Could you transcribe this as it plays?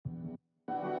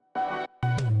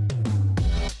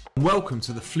Welcome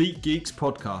to the Fleet Geeks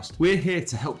podcast. We're here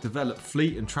to help develop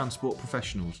fleet and transport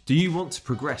professionals. Do you want to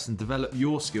progress and develop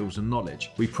your skills and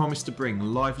knowledge? We promise to bring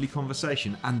lively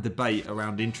conversation and debate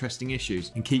around interesting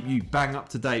issues and keep you bang up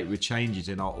to date with changes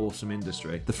in our awesome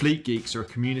industry. The Fleet Geeks are a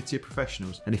community of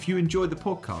professionals, and if you enjoy the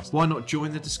podcast, why not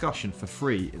join the discussion for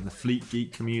free in the Fleet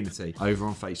Geek community over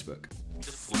on Facebook.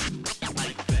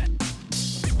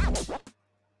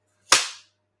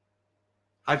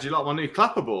 How do you like my new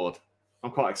clapperboard? I'm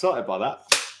quite excited by that.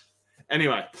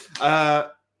 Anyway,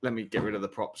 let me get rid of the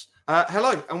props.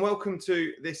 Hello and welcome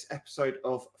to this episode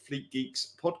of Fleet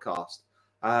Geeks podcast.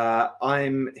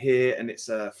 I'm here and it's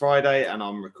a Friday and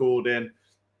I'm recording.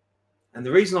 And the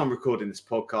reason I'm recording this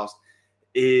podcast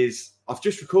is I've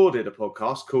just recorded a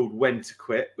podcast called When to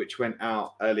Quit, which went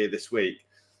out earlier this week.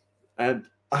 And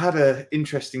I had an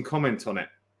interesting comment on it,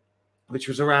 which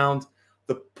was around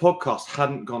the podcast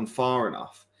hadn't gone far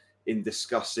enough in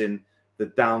discussing the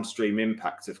downstream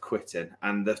impact of quitting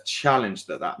and the challenge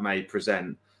that may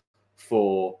present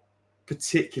for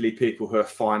particularly people who are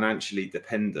financially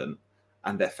dependent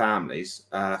and their families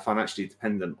financially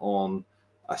dependent on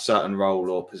a certain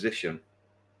role or position.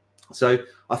 So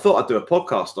I thought I'd do a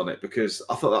podcast on it because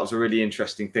I thought that was a really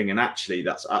interesting thing. And actually,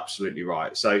 that's absolutely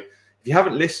right. So if you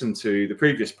haven't listened to the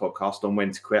previous podcast on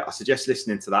when to quit, I suggest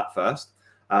listening to that first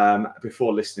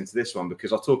before listening to this one,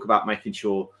 because I'll talk about making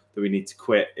sure that we need to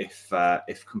quit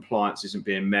if compliance isn't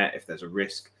being met, if there's a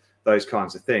risk, those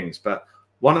kinds of things. But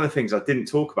one of the things I didn't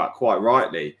talk about quite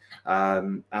rightly,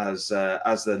 as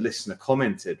the listener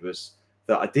commented, was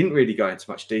that I didn't really go into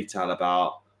much detail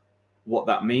about what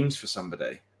that means for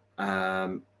somebody,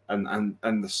 and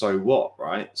the so what,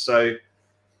 right? So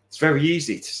it's very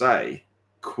easy to say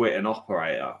quit an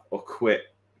operator or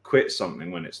quit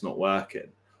something when it's not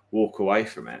working, walk away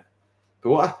from it. But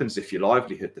what happens if your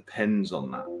livelihood depends on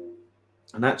that?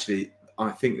 And actually, I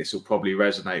think this will probably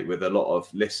resonate with a lot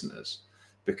of listeners,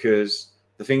 because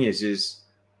the thing is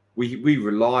we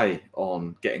rely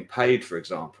on getting paid, for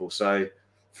example. So,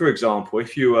 for example,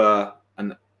 if you are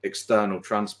an external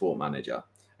transport manager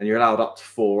and you're allowed up to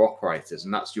 4 operators,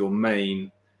 and that's your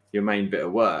main bit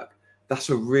of work, that's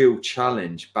a real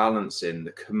challenge balancing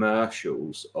the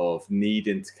commercials of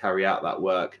needing to carry out that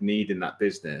work, needing that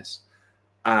business,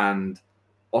 and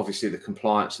obviously the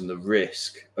compliance and the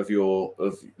risk of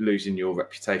losing your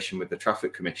reputation with the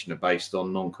traffic commissioner based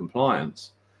on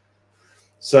non-compliance.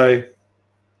 So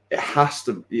it has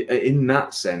to, in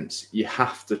that sense, you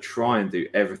have to try and do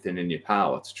everything in your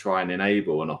power to try and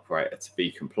enable an operator to be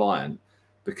compliant,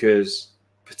 because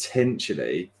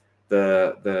potentially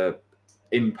the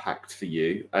impact for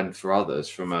you and for others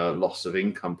from a loss of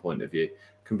income point of view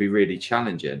can be really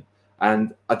challenging.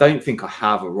 And I don't think I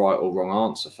have a right or wrong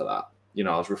answer for that. You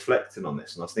know, I was reflecting on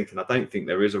this and I was thinking, I don't think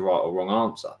there is a right or wrong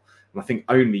answer. And I think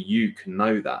only you can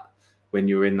know that when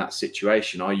you're in that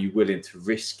situation. Are you willing to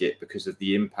risk it because of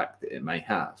the impact that it may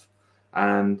have?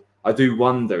 And I do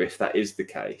wonder if that is the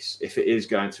case, if it is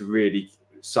going to really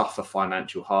suffer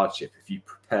financial hardship, if you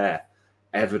prepare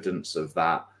evidence of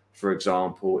that. For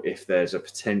example, if there's a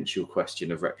potential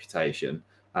question of reputation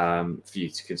for you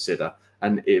to consider.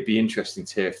 And it'd be interesting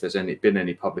to hear if there's been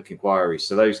any public inquiries.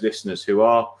 So those listeners who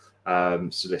are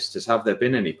solicitors, have there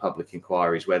been any public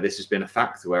inquiries where this has been a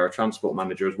factor, where a transport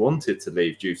manager has wanted to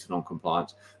leave due to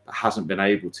non-compliance but hasn't been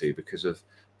able to because of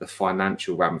the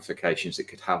financial ramifications it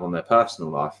could have on their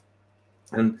personal life?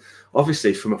 And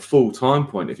obviously, from a full-time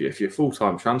point of view, if you're a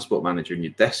full-time transport manager and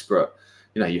you're desperate,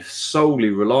 you know, you're solely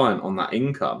reliant on that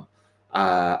income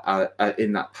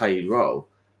in that paid role,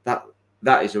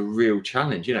 that is a real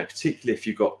challenge, you know, particularly if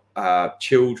you've got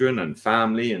children and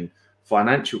family and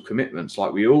financial commitments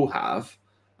like we all have.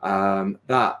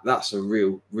 That's a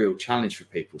real challenge for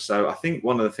people. So I think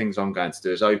one of the things I'm going to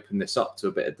do is open this up to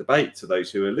a bit of debate to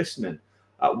those who are listening.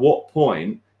 At what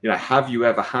point, you know, have you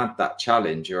ever had that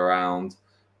challenge around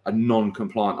a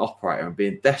non-compliant operator and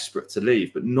being desperate to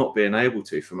leave but not being able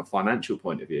to from a financial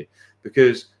point of view?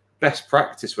 Because best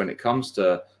practice when it comes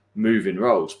to moving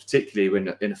roles, particularly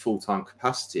when in a full-time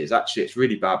capacity, is actually it's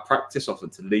really bad practice often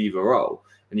to leave a role,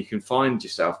 and you can find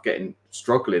yourself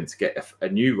struggling to get a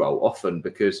new role, often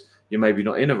because you're maybe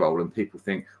not in a role and people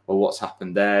think, well, what's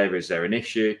happened there? Is there an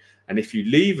issue? And if you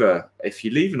leave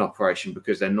an operation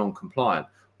because they're non-compliant,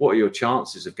 what are your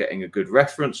chances of getting a good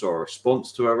reference or a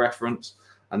response to a reference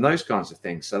and those kinds of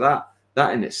things? So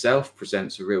that in itself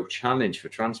presents a real challenge for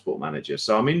transport managers.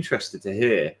 So I'm interested to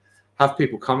hear, have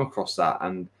people come across that,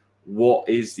 and what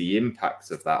is the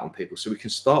impact of that on people, so we can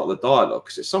start the dialogue,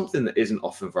 because it's something that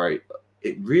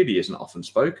really isn't often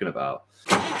spoken about.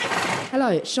 Hello,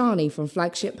 it's Shani from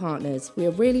Flagship Partners. We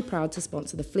are really proud to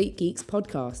sponsor the Fleet Geeks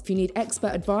podcast. If you need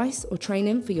expert advice or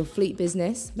training for your fleet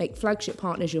business, make Flagship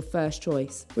Partners your first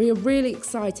choice. We are really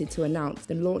excited to announce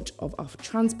the launch of our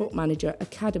Transport Manager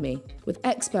Academy. With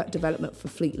expert development for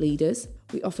fleet leaders,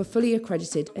 we offer fully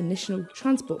accredited initial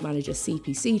Transport Manager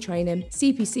CPC training,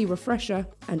 CPC refresher,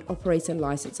 and operator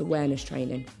license awareness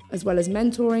training, as well as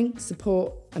mentoring,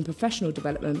 support, and professional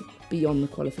development beyond the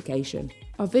qualification.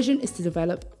 Our vision is to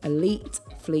develop elite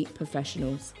fleet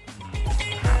professionals.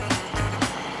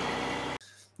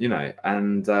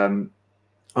 And I'm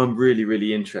really,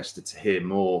 really interested to hear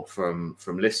more from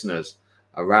listeners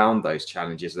around those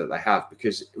challenges that they have,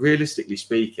 because realistically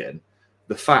speaking,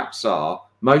 the facts are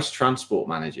most transport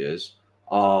managers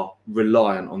are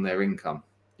reliant on their income.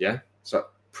 Yeah. So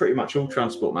pretty much all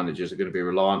transport managers are going to be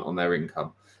reliant on their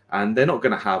income, and they're not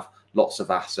going to have lots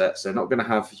of assets. They're not going to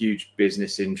have huge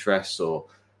business interests or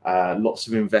lots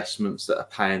of investments that are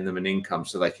paying them an income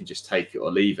so they can just take it or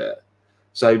leave it.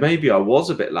 So maybe I was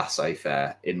a bit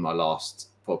laissez-faire in my last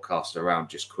podcast around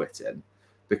just quitting,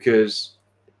 because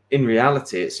in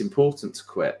reality, it's important to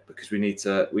quit because we need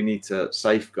to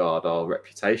safeguard our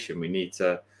reputation. We need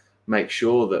to make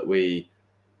sure that we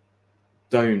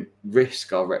don't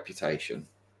risk our reputation.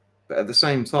 But at the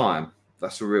same time,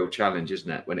 that's a real challenge,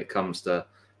 isn't it, when it comes to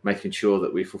making sure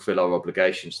that we fulfill our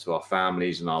obligations to our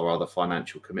families and our other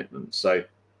financial commitments. So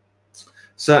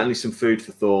certainly some food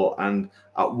for thought. And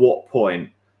at what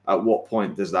point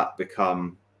does that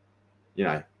become,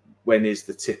 when is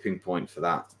the tipping point for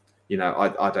that?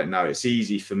 I don't know. It's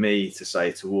easy for me to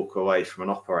say to walk away from an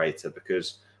operator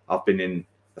because I've been in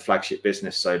the flagship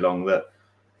business so long that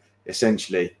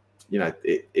essentially,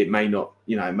 it may not,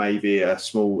 it may be a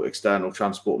small external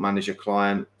transport manager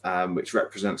client, which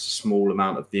represents a small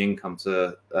amount of the income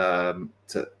to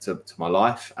my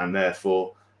life, and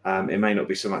therefore it may not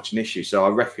be so much an issue. So I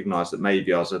recognise that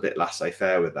maybe I was a bit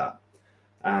laissez-faire with that,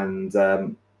 and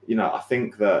I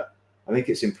think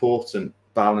it's important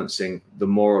balancing the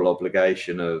moral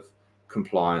obligation of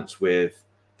compliance with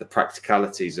the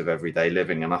practicalities of everyday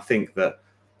living, and I think that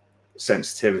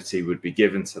sensitivity would be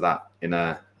given to that in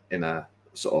a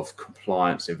sort of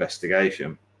compliance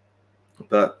investigation.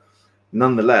 But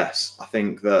nonetheless, I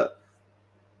think that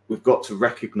we've got to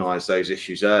recognize those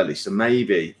issues early. So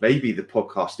maybe the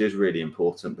podcast is really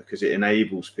important because it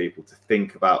enables people to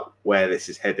think about where this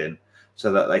is heading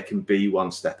so that they can be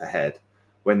one step ahead.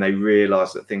 When they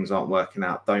realize that things aren't working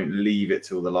out, don't leave it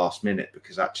till the last minute,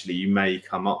 because actually you may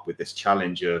come up with this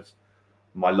challenge of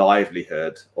my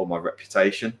livelihood or my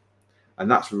reputation. And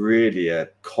that's really a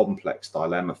complex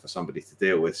dilemma for somebody to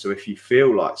deal with. So if you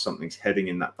feel like something's heading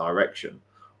in that direction,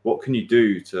 what can you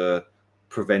do to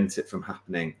prevent it from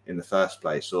happening in the first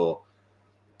place, or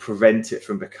prevent it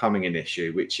from becoming an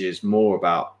issue, which is more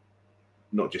about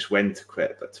not just when to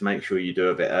quit, but to make sure you do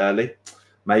a bit early.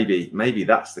 Maybe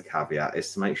that's the caveat,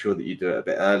 is to make sure that you do it a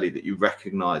bit early, that you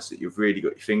recognize that you've really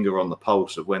got your finger on the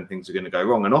pulse of when things are going to go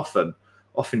wrong. And often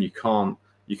you can't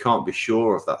be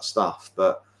sure of that stuff,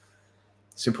 but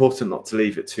it's important not to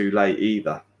leave it too late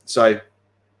either. So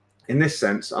in this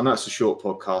sense, I know it's a short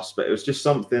podcast, but it was just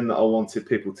something that I wanted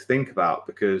people to think about,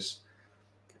 because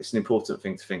it's an important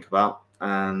thing to think about.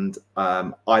 And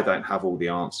I don't have all the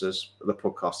answers. The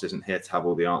podcast isn't here to have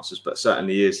all the answers, but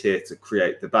certainly is here to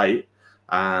create debate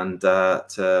and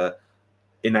to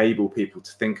enable people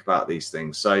to think about these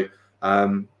things. So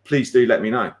please do let me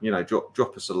know.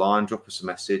 Drop us a line, drop us a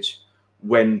message.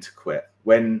 When to quit?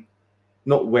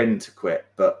 Not when to quit,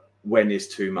 but when is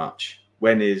too much?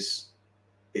 When is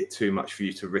it too much for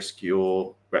you to risk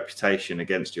your reputation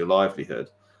against your livelihood?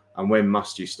 And when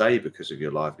must you stay because of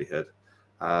your livelihood?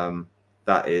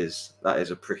 That is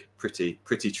a pretty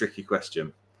tricky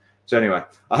question. So anyway,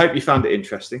 I hope you found it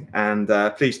interesting, and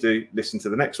please do listen to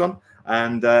the next one.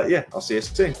 And I'll see you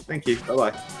soon. Thank you.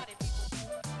 Bye-bye.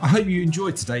 I hope you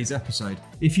enjoyed today's episode.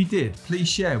 If you did, please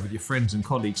share with your friends and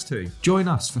colleagues too. Join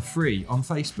us for free on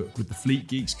Facebook with the Fleet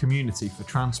Geeks community for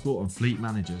transport and fleet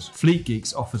managers. Fleet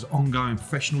Geeks offers ongoing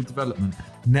professional development,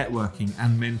 networking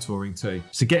and mentoring too.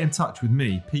 So get in touch with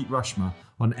me, Pete Rushmer,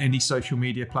 on any social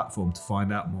media platform to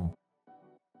find out more.